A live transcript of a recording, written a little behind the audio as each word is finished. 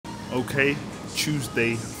Okay,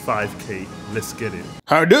 Tuesday 5K, let's get it.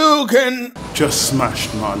 Hadouken! Just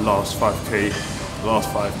smashed my last 5K. Last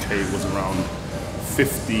 5K was around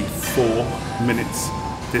 54 minutes.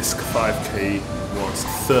 This 5K was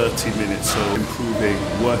 30 minutes, so improving,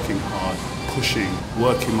 working hard, pushing,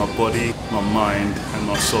 working my body, my mind and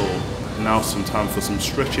my soul. Now some time for some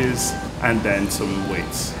stretches and then some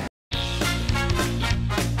weights.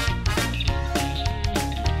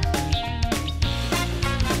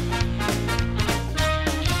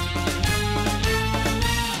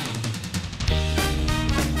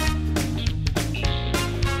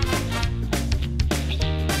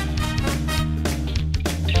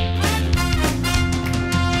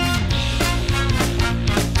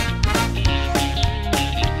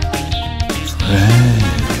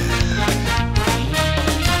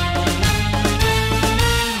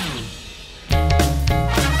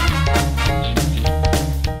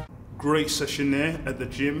 Great session there at the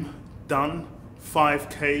gym, done.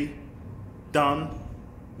 5K, done.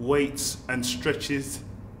 Weights and stretches,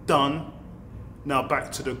 done. Now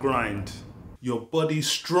back to the grind. Your body's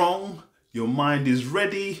strong, your mind is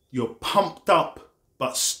ready, you're pumped up,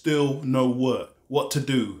 but still no work. What to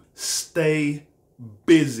do? Stay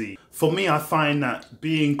busy. For me, I find that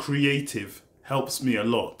being creative helps me a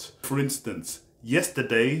lot. For instance,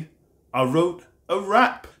 yesterday I wrote a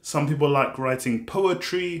rap. Some people like writing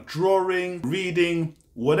poetry, drawing, reading,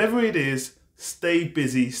 whatever it is, stay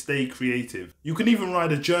busy, stay creative. You can even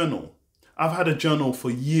write a journal. I've had a journal for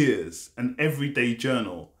years, an everyday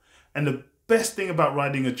journal. And the best thing about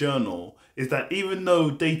writing a journal is that even though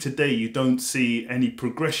day to day you don't see any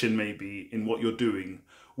progression maybe in what you're doing,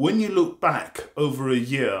 when you look back over a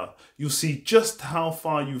year, you'll see just how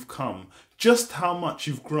far you've come, just how much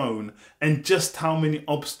you've grown, and just how many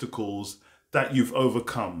obstacles that you've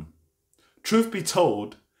overcome. Truth be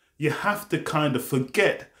told, you have to kind of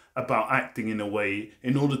forget about acting in a way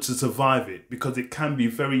in order to survive it, because it can be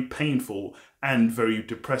very painful and very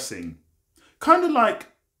depressing. Kind of like,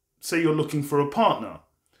 say you're looking for a partner.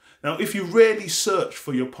 Now, if you really search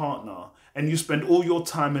for your partner and you spend all your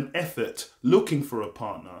time and effort looking for a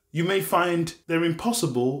partner, you may find they're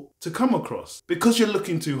impossible to come across because you're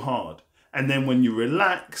looking too hard. And then when you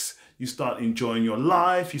relax, you start enjoying your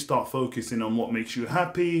life, you start focusing on what makes you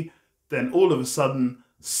happy, then all of a sudden,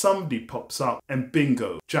 somebody pops up and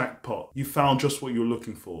bingo, jackpot, you found just what you're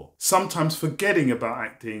looking for. Sometimes forgetting about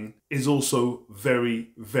acting is also very,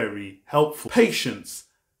 very helpful. Patience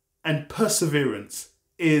and perseverance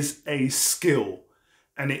is a skill,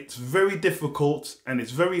 and it's very difficult and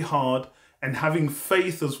it's very hard, and having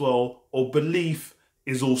faith as well, or belief,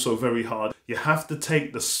 is also very hard. You have to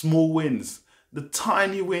take the small wins, the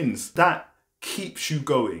tiny wins, that keeps you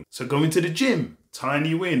going. So going to the gym,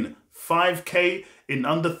 tiny win. 5K in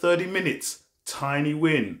under 30 minutes, tiny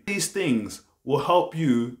win. These things will help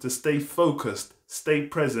you to stay focused, stay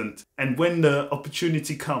present, and when the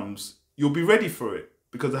opportunity comes, you'll be ready for it,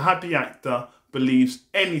 because a happy actor believes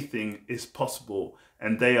anything is possible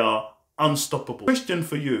and they are unstoppable. Question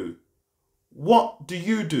for you: what do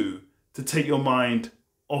you do to take your mind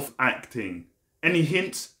off acting? Any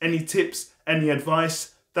hints, any tips, any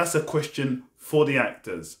advice? That's a question for the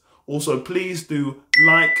actors. Also, please do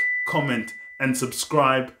like, comment and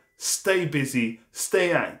subscribe. Stay busy,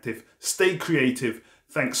 stay active, stay creative.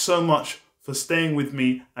 Thanks so much for staying with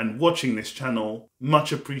me and watching this channel.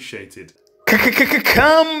 Much appreciated.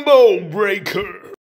 Combo breaker!